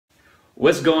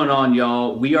What's going on,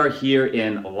 y'all? We are here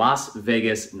in Las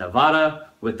Vegas, Nevada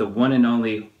with the one and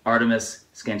only Artemis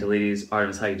Scantalides.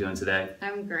 Artemis, how you doing today?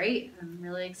 I'm great. I'm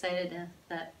really excited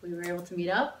that we were able to meet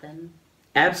up.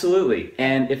 Absolutely.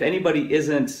 And if anybody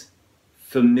isn't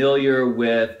familiar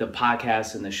with the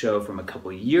podcast and the show from a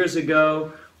couple years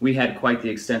ago, we had quite the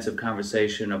extensive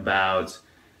conversation about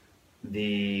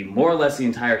the more or less the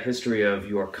entire history of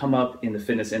your come up in the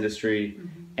fitness industry.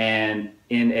 And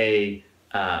in a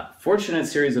fortunate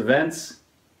series of events,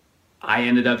 I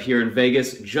ended up here in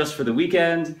Vegas just for the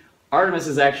weekend. Artemis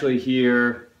is actually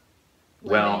here.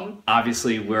 Well,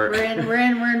 obviously we're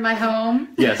in my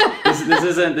home. Yes,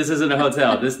 this isn't a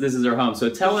hotel. This is our home. So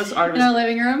tell us, Artemis, in our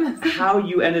living room, how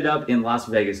you ended up in Las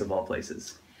Vegas of all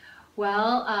places.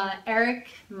 Well, Eric,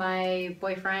 my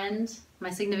boyfriend, my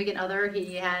significant other,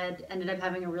 he had ended up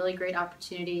having a really great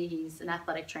opportunity. He's an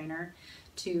athletic trainer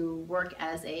to work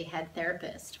as a head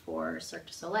therapist for Cirque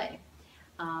du Soleil.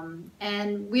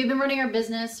 And we've been running our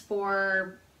business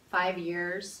for 5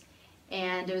 years,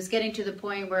 and it was getting to the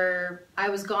point where I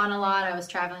was gone a lot, I was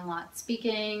traveling a lot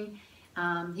speaking.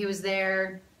 He was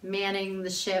there manning the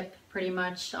ship pretty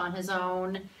much on his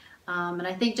own. And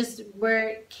I think just where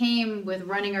it came with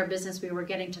running our business, we were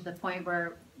getting to the point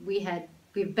where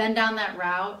we've been down that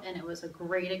route, and it was a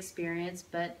great experience,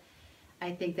 but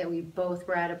I think that we both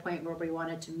were at a point where we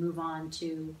wanted to move on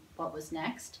to what was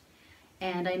next.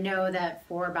 And I know that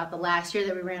for about the last year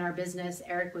that we ran our business,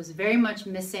 Eric was very much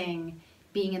missing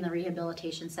being in the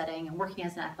rehabilitation setting and working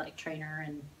as an athletic trainer.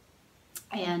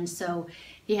 And so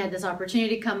he had this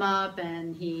opportunity come up,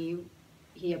 and he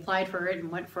applied for it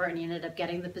and went for it, and he ended up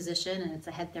getting the position, and it's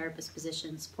a head therapist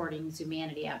position supporting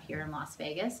Zumanity out here in Las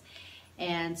Vegas.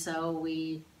 And so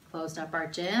we closed up our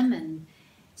gym and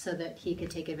so that he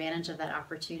could take advantage of that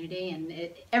opportunity,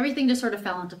 and everything just sort of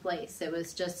fell into place. It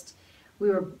was just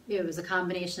it was a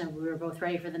combination of we were both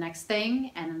ready for the next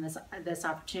thing, and then this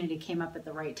opportunity came up at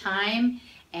the right time,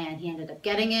 and he ended up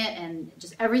getting it, and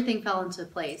just everything fell into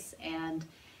place. And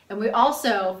we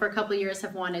also, for a couple of years,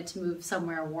 have wanted to move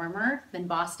somewhere warmer than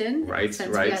Boston. Right,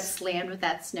 since we got slammed with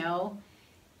that snow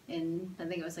in, I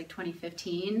think it was like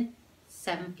 2015,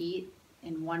 7 feet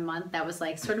in 1 month. That was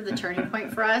like sort of the turning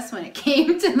point for us when it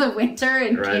came to the winter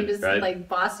and came to like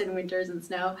Boston winters and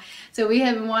snow. So we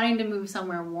have been wanting to move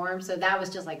somewhere warm. So that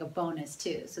was just like a bonus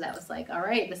too. So that was like, all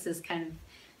right, this is kind of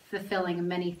fulfilling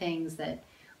many things that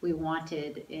we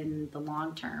wanted in the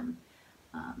long term.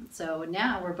 So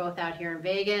now we're both out here in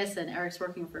Vegas, and Eric's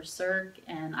working for Cirque,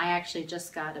 and I actually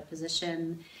just got a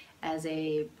position as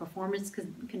a performance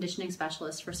conditioning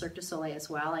specialist for Cirque du Soleil as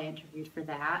well. I interviewed for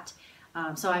that.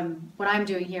 So what I'm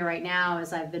doing here right now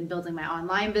is I've been building my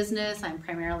online business. I'm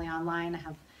primarily online.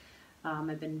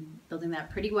 I've been building that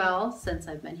pretty well since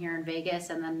I've been here in Vegas,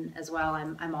 and then as well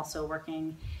I'm also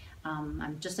working.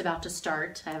 I'm just about to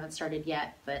start. I haven't started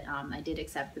yet, but I did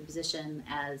accept the position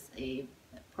as a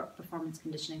performance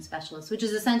conditioning specialist, which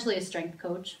is essentially a strength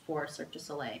coach for Cirque du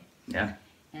Soleil. Yeah.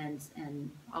 And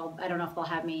I don't know if they'll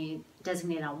have me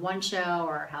designated on one show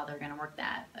or how they're going to work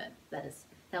that, but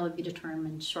that would be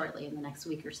determined shortly in the next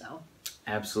week or so.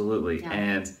 Absolutely. Yeah.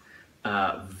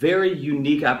 And very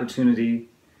unique opportunity,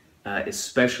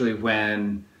 especially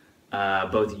when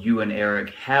both you and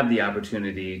Eric have the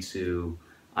opportunity to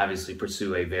obviously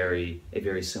pursue a very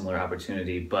similar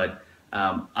opportunity. But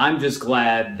I'm just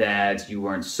glad that you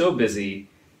weren't so busy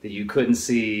that you couldn't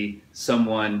see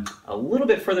someone a little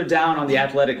bit further down on the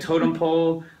athletic totem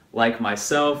pole like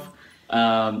myself.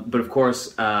 But of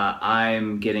course,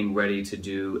 I'm getting ready to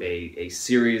do a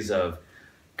series of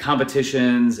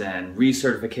competitions and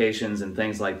recertifications and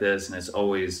things like this, and it's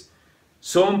always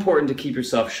so important to keep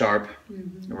yourself sharp,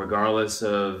 regardless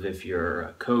of if you're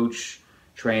a coach,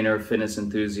 trainer, fitness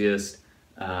enthusiast.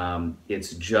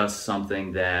 It's just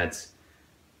something that,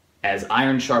 as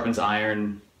iron sharpens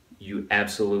iron, you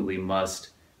absolutely must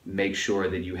make sure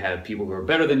that you have people who are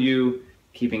better than you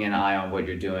keeping an eye on what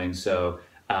you're doing. So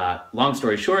long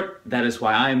story short, that is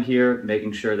why I'm here,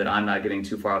 making sure that I'm not getting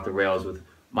too far off the rails with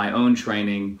my own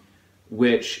training,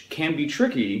 which can be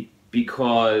tricky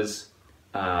because,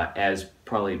 as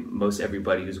probably most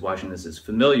everybody who's watching this is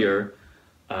familiar,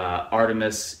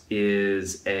 Artemis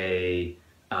is a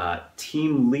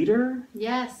team leader?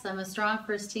 Yes, I'm a Strong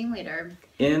First team leader.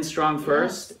 In Strong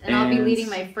First? Yes. And I'll be leading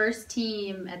my first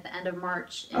team at the end of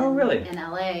March in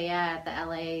LA, at the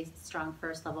LA Strong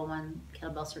First Level 1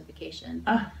 Kettlebell Certification.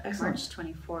 Excellent. March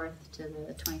 24th to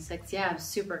the 26th. Yeah, I'm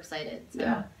super excited. So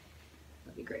yeah.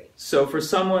 That'll be great. So for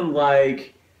someone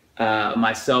like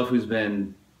myself who's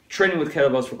been training with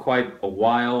kettlebells for quite a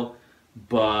while,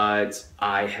 but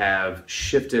I have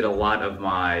shifted a lot of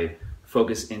my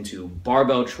focus into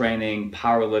barbell training,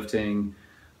 powerlifting,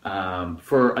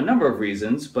 for a number of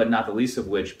reasons, but not the least of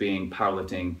which being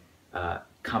powerlifting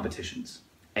competitions.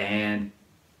 And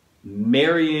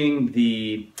marrying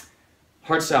the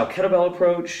hardstyle kettlebell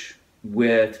approach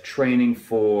with training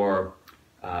for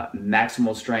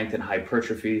maximal strength and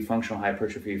hypertrophy, functional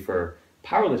hypertrophy for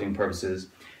powerlifting purposes,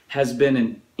 has been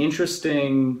an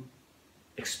interesting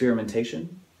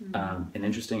experimentation, an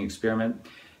interesting experiment,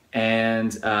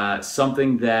 and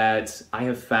something that I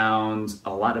have found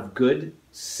a lot of good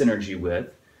synergy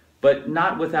with, but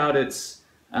not without its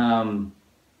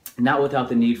not without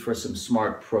the need for some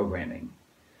smart programming.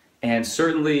 And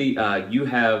certainly you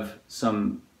have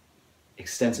some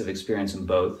extensive experience in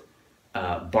both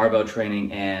barbell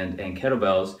training and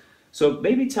kettlebells. So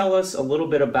maybe tell us a little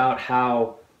bit about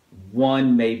how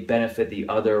one may benefit the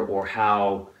other, or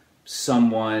how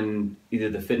someone, either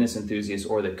the fitness enthusiast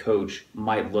or the coach,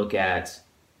 might look at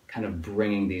kind of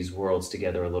bringing these worlds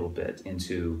together a little bit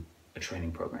into a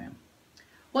training program.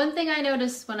 One thing I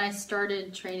noticed when I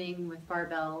started training with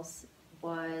barbells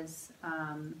was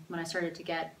when I started to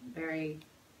get very,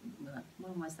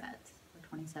 when was that?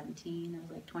 2017, it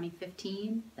was like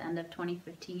 2015, the end of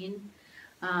 2015.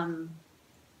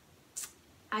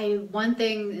 One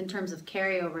thing in terms of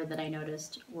carryover that I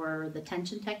noticed were the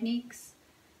tension techniques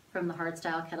from the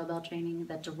hardstyle kettlebell training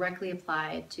that directly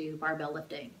apply to barbell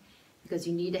lifting, because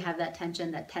you need to have that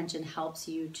tension. That tension helps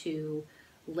you to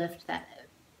lift that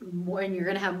more, and you're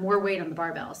going to have more weight on the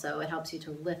barbell, so it helps you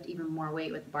to lift even more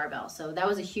weight with the barbell. So that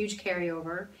was a huge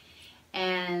carryover.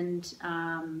 And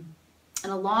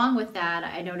along with that,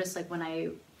 I noticed, like,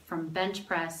 from bench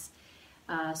press,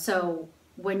 so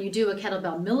when you do a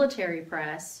kettlebell military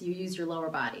press, you use your lower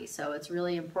body. So it's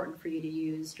really important for you to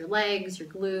use your legs, your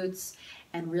glutes,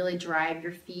 and really drive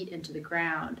your feet into the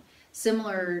ground.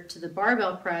 Similar to the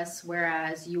barbell press,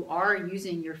 whereas you are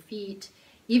using your feet,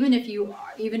 even if you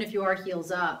are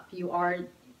heels up,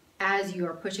 as you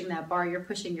are pushing that bar, you're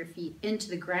pushing your feet into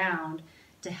the ground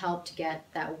to help to get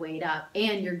that weight up.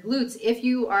 And your glutes, if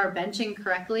you are benching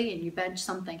correctly and you bench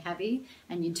something heavy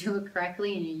and you do it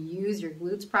correctly and you use your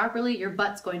glutes properly, your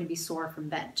butt's going to be sore from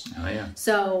bench. Oh, yeah.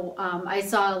 So I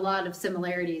saw a lot of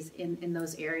similarities in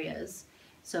those areas.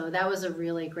 So that was a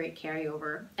really great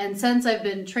carryover. And since I've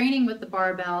been training with the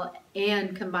barbell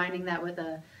and combining that with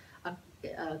a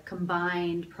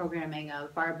combined programming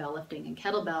of barbell lifting and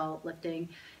kettlebell lifting,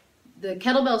 the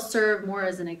kettlebells serve more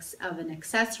as an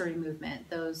accessory movement,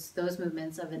 those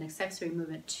movements of an accessory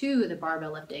movement to the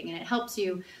barbell lifting. And it helps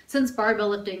you, since barbell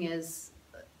lifting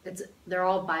they're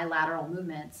all bilateral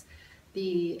movements,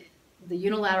 the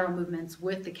unilateral movements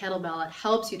with the kettlebell, it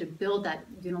helps you to build that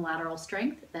unilateral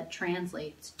strength that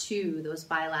translates to those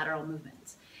bilateral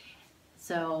movements.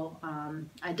 So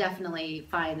I definitely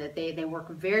find that they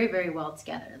work very, very well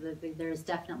together. There's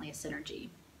definitely a synergy.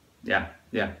 Yeah,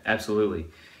 absolutely.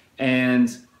 And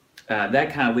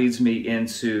that kind of leads me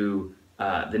into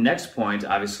the next point.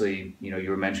 Obviously, you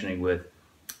were mentioning with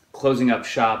closing up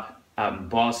shop out in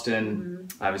Boston.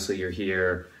 Mm-hmm. Obviously, you're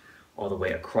here all the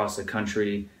way across the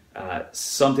country.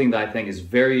 Something that I think is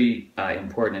very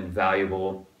important and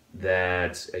valuable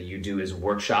that you do is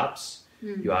workshops.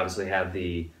 Mm-hmm. You obviously have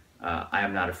the I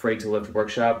Am Not Afraid to Lift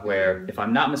workshop, where, if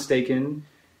I'm not mistaken,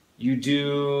 you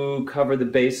do cover the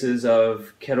bases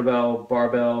of kettlebell,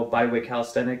 barbell, bodyweight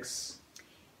calisthenics.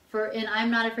 In I'm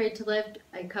Not Afraid to Lift,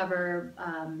 I cover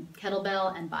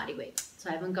kettlebell and bodyweight. So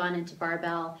I haven't gone into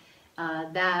barbell.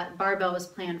 That barbell was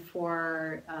planned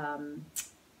for,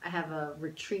 I have a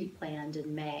retreat planned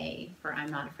in May for I'm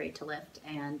Not Afraid to Lift.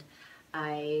 And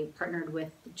I partnered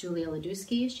with Julia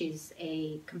Ladusky. She's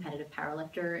a competitive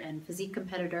powerlifter and physique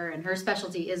competitor, and her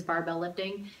specialty is barbell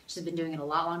lifting. She's been doing it a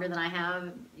lot longer than I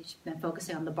have. She's been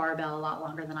focusing on the barbell a lot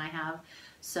longer than I have.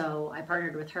 So I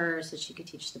partnered with her so she could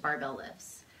teach the barbell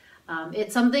lifts.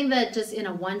 It's something that just in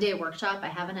a one-day workshop, I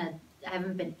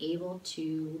haven't been able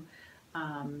to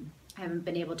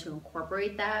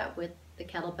incorporate that with the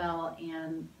kettlebell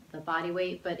and the body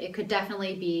weight, but it could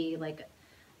definitely be like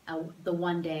the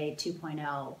one day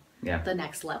 2.0, the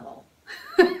next level.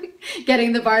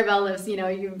 Getting the barbell lifts,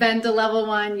 you've been to level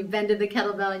 1, you've been to the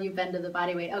kettlebell, and you've been to the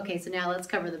body weight. Okay, so now let's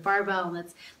cover the barbell,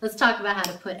 and let's talk about how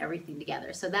to put everything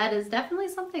together. So that is definitely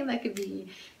something that could be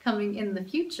coming in the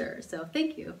future. So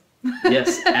thank you.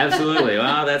 Yes, absolutely.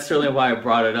 Well, that's certainly why I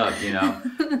brought it up.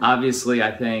 Obviously,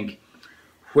 I think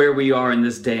where we are in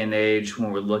this day and age,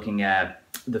 when we're looking at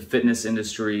the fitness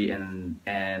industry and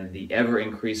the ever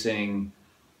increasing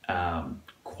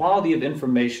quality of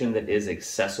information that is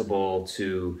accessible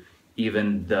to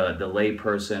even the lay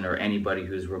person or anybody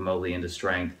who's remotely into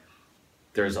strength,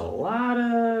 there's a lot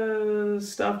of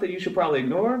stuff that you should probably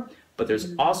ignore, but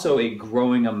there's also a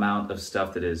growing amount of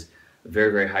stuff that is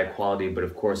very, very high quality. But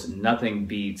of course, nothing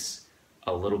beats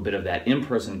a little bit of that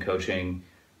in-person coaching.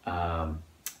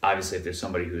 Obviously, if there's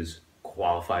somebody who's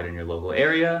qualified in your local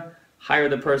area, hire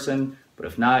the person. But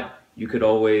if not, you could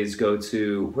always go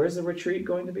to, where's the retreat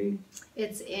going to be?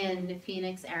 It's in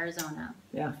Phoenix, Arizona.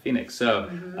 Yeah, Phoenix. So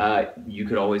you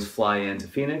could always fly into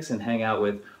Phoenix and hang out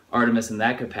with Artemis in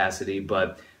that capacity.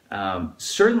 But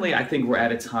certainly I think we're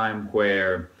at a time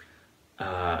where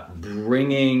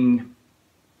bringing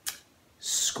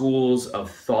schools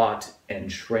of thought and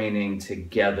training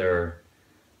together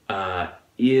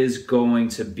is going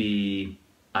to be,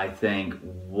 I think,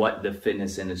 what the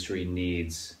fitness industry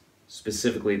needs,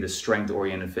 specifically the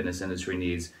strength-oriented fitness industry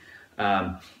needs,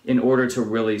 in order to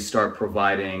really start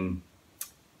providing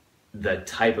the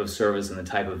type of service and the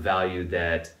type of value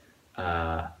that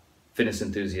fitness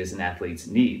enthusiasts and athletes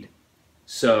need.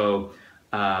 So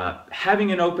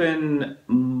having an open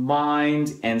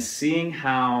mind and seeing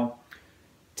how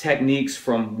techniques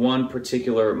from one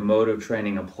particular mode of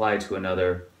training apply to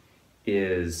another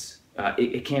is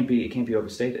it can't be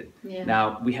overstated. Yeah.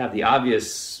 Now we have the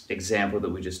obvious example that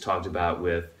we just talked about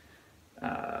with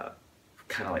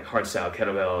kind of like hardstyle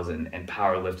kettlebells and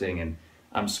powerlifting, and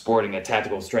I'm sporting a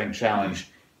tactical strength challenge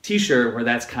t-shirt where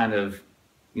that's kind of,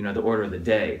 you know, the order of the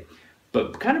day.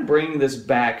 But kind of bringing this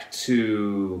back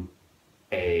to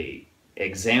a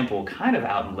example kind of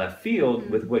out in left field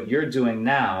with what you're doing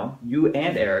now, you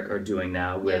and Eric are doing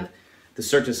now with the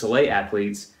Cirque du Soleil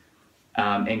athletes.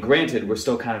 And granted, we're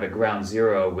still kind of at ground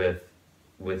zero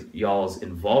with y'all's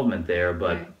involvement there,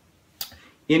 but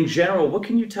in general, what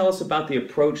can you tell us about the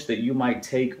approach that you might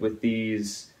take with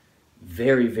these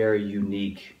very, very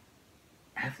unique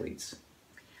athletes?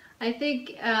 I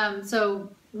think, so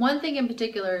one thing in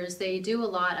particular is they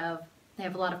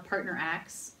have a lot of partner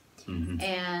acts,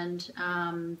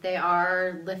 and they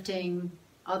are lifting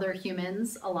other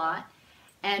humans a lot.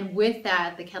 And with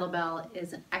that, the kettlebell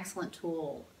is an excellent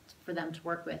tool for them to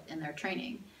work with in their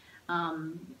training.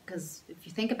 Because if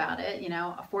you think about it, you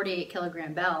know, a 48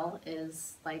 kilogram bell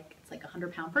is like, it's like a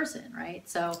 100-pound person, right?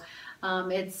 So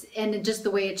and just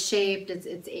the way it's shaped,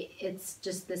 it's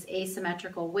just this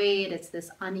asymmetrical weight, it's this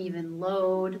uneven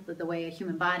load, the way a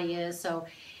human body is. So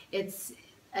it's,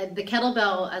 the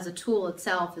kettlebell as a tool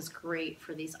itself is great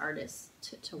for these artists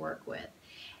to work with.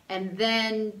 And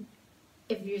then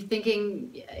if you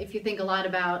think a lot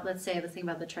about, let's think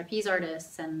about the trapeze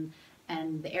artists and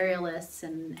the aerialists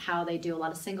and how they do a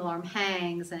lot of single arm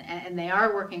hangs, and they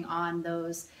are working on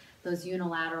those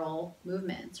unilateral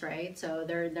movements, right? So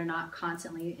they're not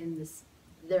constantly in this,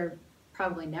 they're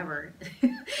probably never,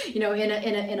 you know, in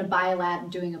a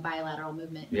doing a bilateral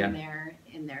movement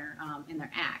in their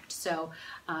act. So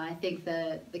I think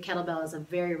the kettlebell is a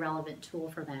very relevant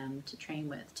tool for them to train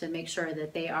with, to make sure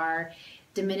that they are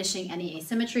diminishing any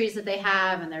asymmetries that they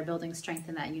have, and they're building strength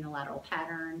in that unilateral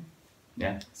pattern.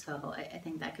 Yeah. So I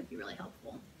think that could be really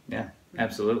helpful. Yeah,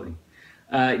 absolutely.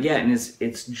 Yeah, and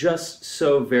it's just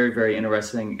so very, very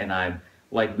interesting. And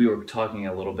like we were talking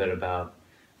a little bit about,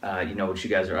 you know, what you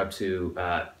guys are up to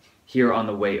here on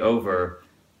the way over.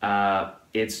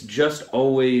 It's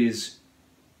always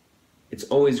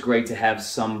great to have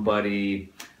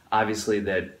somebody, obviously,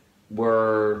 that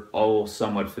we're all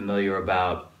somewhat familiar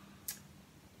about.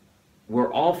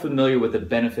 We're all familiar with the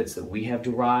benefits that we have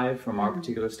derived from our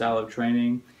particular style of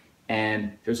training,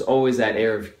 and there's always that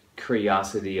air of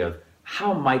curiosity of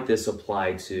how might this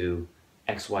apply to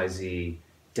XYZ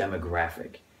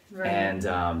demographic. Right.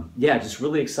 And yeah, just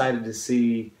really excited to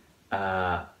see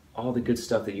all the good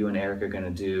stuff that you and Eric are going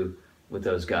to do with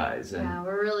those guys. And yeah,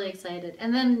 we're really excited.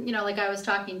 And then, you know, like I was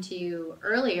talking to you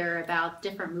earlier about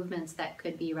different movements that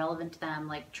could be relevant to them,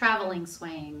 like traveling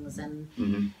swings and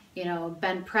you know,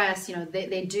 bent press. You know,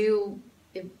 they do,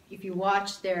 if you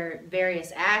watch their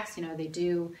various acts, you know, they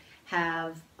do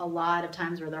have a lot of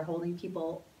times where they're holding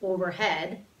people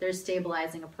overhead. They're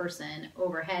stabilizing a person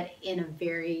overhead in a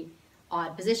very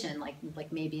odd position, like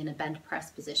maybe in a bent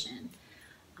press position.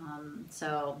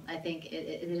 So I think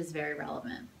it is very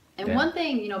relevant. And one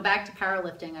thing, you know, back to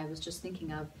powerlifting, I was just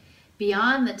thinking of,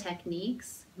 beyond the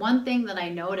techniques, one thing that I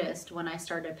noticed when I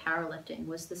started powerlifting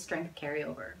was the strength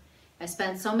carryover. I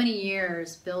spent so many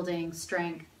years building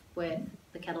strength with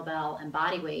the kettlebell and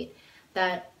body weight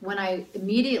that when I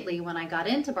got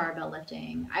into barbell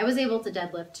lifting, I was able to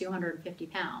deadlift 250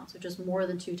 pounds, which is more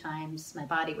than 2 times my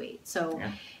body weight. So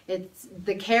it's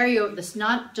the carryover, it's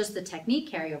not just the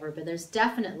technique carryover, but there's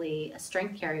definitely a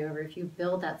strength carryover. If you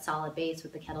build that solid base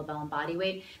with the kettlebell and body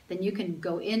weight, then you can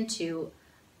go into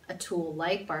a tool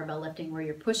like barbell lifting where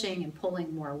you're pushing and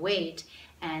pulling more weight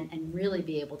and really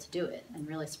be able to do it and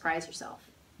really surprise yourself.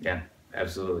 Yeah,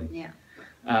 absolutely. Yeah.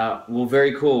 Well,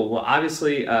 very cool. Well,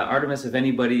 obviously, Artemis, if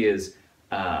anybody is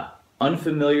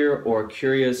unfamiliar or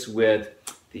curious with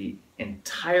the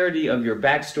entirety of your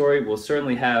backstory, we'll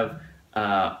certainly have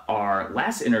our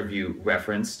last interview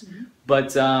referenced. Mm-hmm.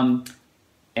 But,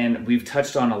 and we've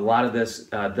touched on a lot of this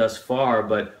thus far,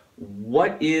 but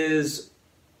what is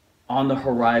on the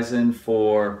horizon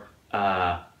for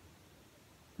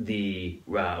the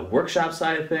workshop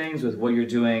side of things with what you're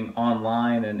doing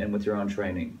online and with your own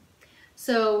training?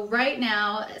 So right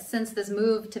now, since this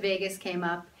move to Vegas came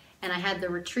up and I had the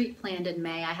retreat planned in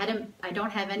May, I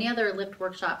don't have any other lift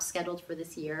workshops scheduled for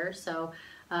this year. So,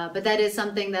 but that is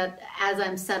something that as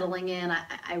I'm settling in,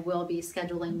 I will be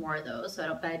scheduling more of those.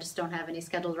 So but I just don't have any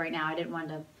scheduled right now. I didn't want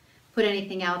to put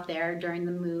anything out there during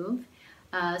the move.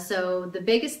 So the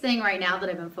biggest thing right now that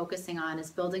I've been focusing on is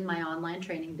building my online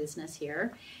training business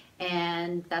here.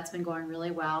 And that's been going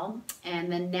really well.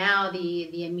 And then now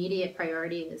the immediate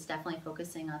priority is definitely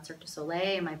focusing on Cirque du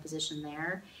Soleil and my position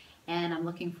there. And I'm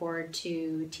looking forward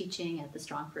to teaching at the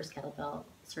Strong First Kettlebell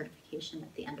certification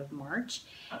at the end of March.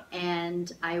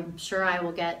 And I'm sure I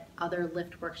will get other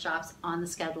lift workshops on the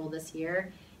schedule this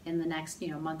year in the next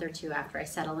month or two after I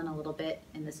settle in a little bit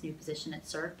in this new position at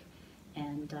Cirque.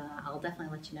 And I'll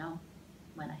definitely let you know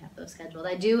when I have those scheduled.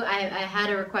 I had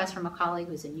a request from a colleague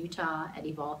who's in Utah at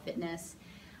Evolve Fitness.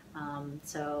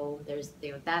 So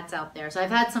that's out there. So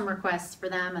I've had some requests for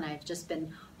them, and I've just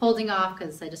been holding off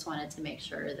because I just wanted to make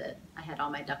sure that I had all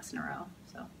my ducks in a row.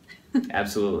 So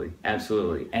Absolutely,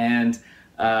 absolutely. And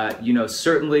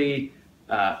certainly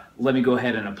let me go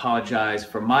ahead and apologize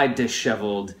for my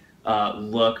disheveled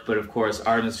look, but of course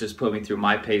Artemis just put me through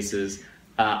my paces.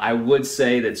 I would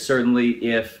say that certainly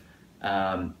if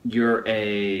you're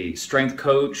a strength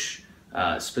coach,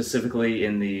 specifically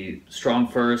in the Strong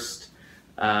First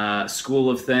school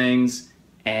of things,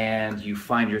 and you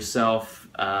find yourself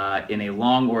in a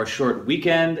long or a short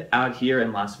weekend out here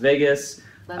in Las Vegas,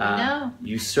 let me know.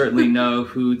 You certainly know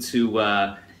who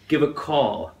to give a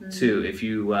call to if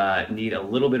you need a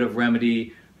little bit of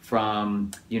remedy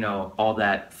from all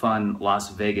that fun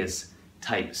Las Vegas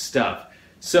type stuff.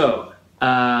 So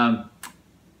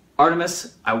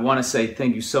Artemis, I want to say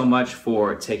thank you so much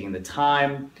for taking the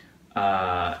time,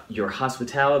 your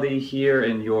hospitality here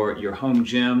in your home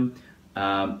gym.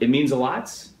 It means a lot.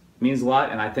 It means a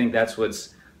lot, and I think that's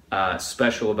what's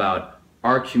special about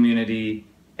our community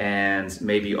and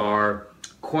maybe our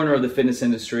corner of the fitness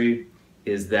industry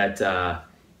is that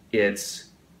it's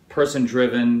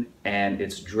person-driven and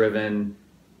it's driven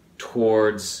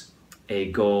towards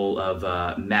a goal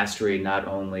of mastery, not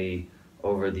only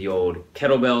over the old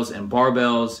kettlebells and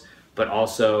barbells, but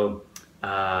also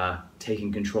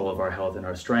taking control of our health and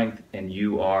our strength. And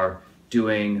you are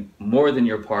doing more than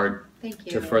your part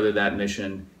to further that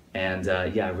mission. And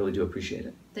I really do appreciate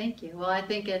it. Thank you. Well, I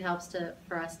think it helps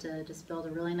for us to just build a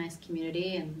really nice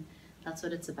community, and that's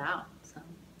what it's about. So.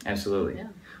 Absolutely. Yeah.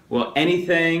 Well,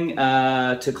 anything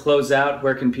to close out?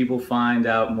 Where can people find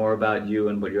out more about you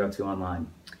and what you're up to online?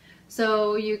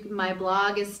 So my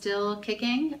blog is still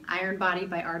kicking,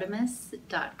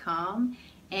 ironbodybyartemis.com,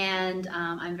 and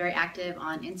I'm very active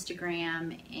on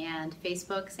Instagram and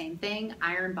Facebook, same thing,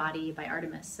 Iron Body by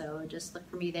Artemis. So just look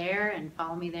for me there and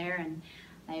follow me there, and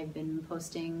I've been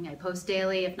posting, I post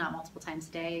daily, if not multiple times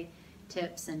a day,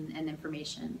 tips and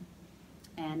information.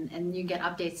 And you get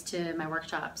updates to my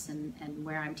workshops and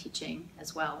where I'm teaching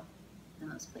as well in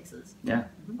those places. Yeah,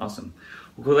 awesome.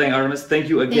 Well, cool thing, Artemis. Thank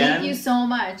you again. Thank you so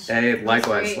much. Hey,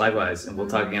 likewise. And we'll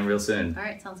talk again real soon. All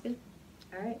right, sounds good.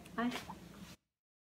 All right, bye.